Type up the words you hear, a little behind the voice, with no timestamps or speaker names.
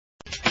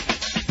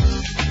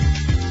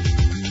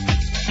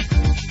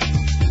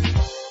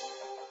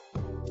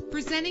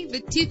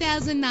Presenting the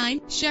 2009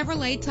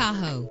 Chevrolet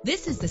Tahoe.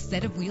 This is the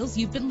set of wheels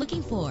you've been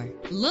looking for.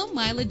 Low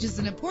mileage is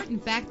an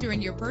important factor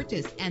in your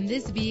purchase, and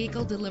this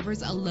vehicle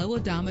delivers a low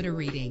odometer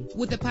reading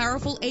with a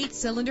powerful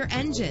 8-cylinder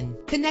engine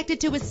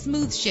connected to a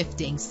smooth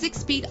shifting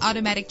 6-speed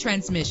automatic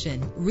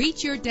transmission.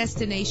 Reach your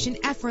destination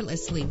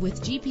effortlessly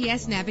with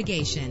GPS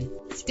navigation.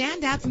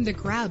 Stand out from the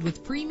crowd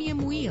with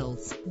premium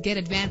wheels. Get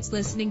advanced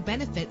listening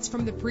benefits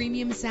from the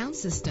premium sound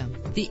system.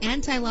 The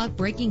anti-lock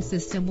braking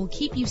system will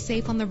keep you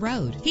safe on the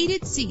road.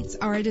 Heated seats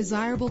are a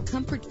desirable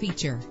comfort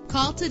feature.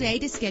 Call today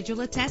to schedule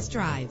a test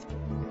drive.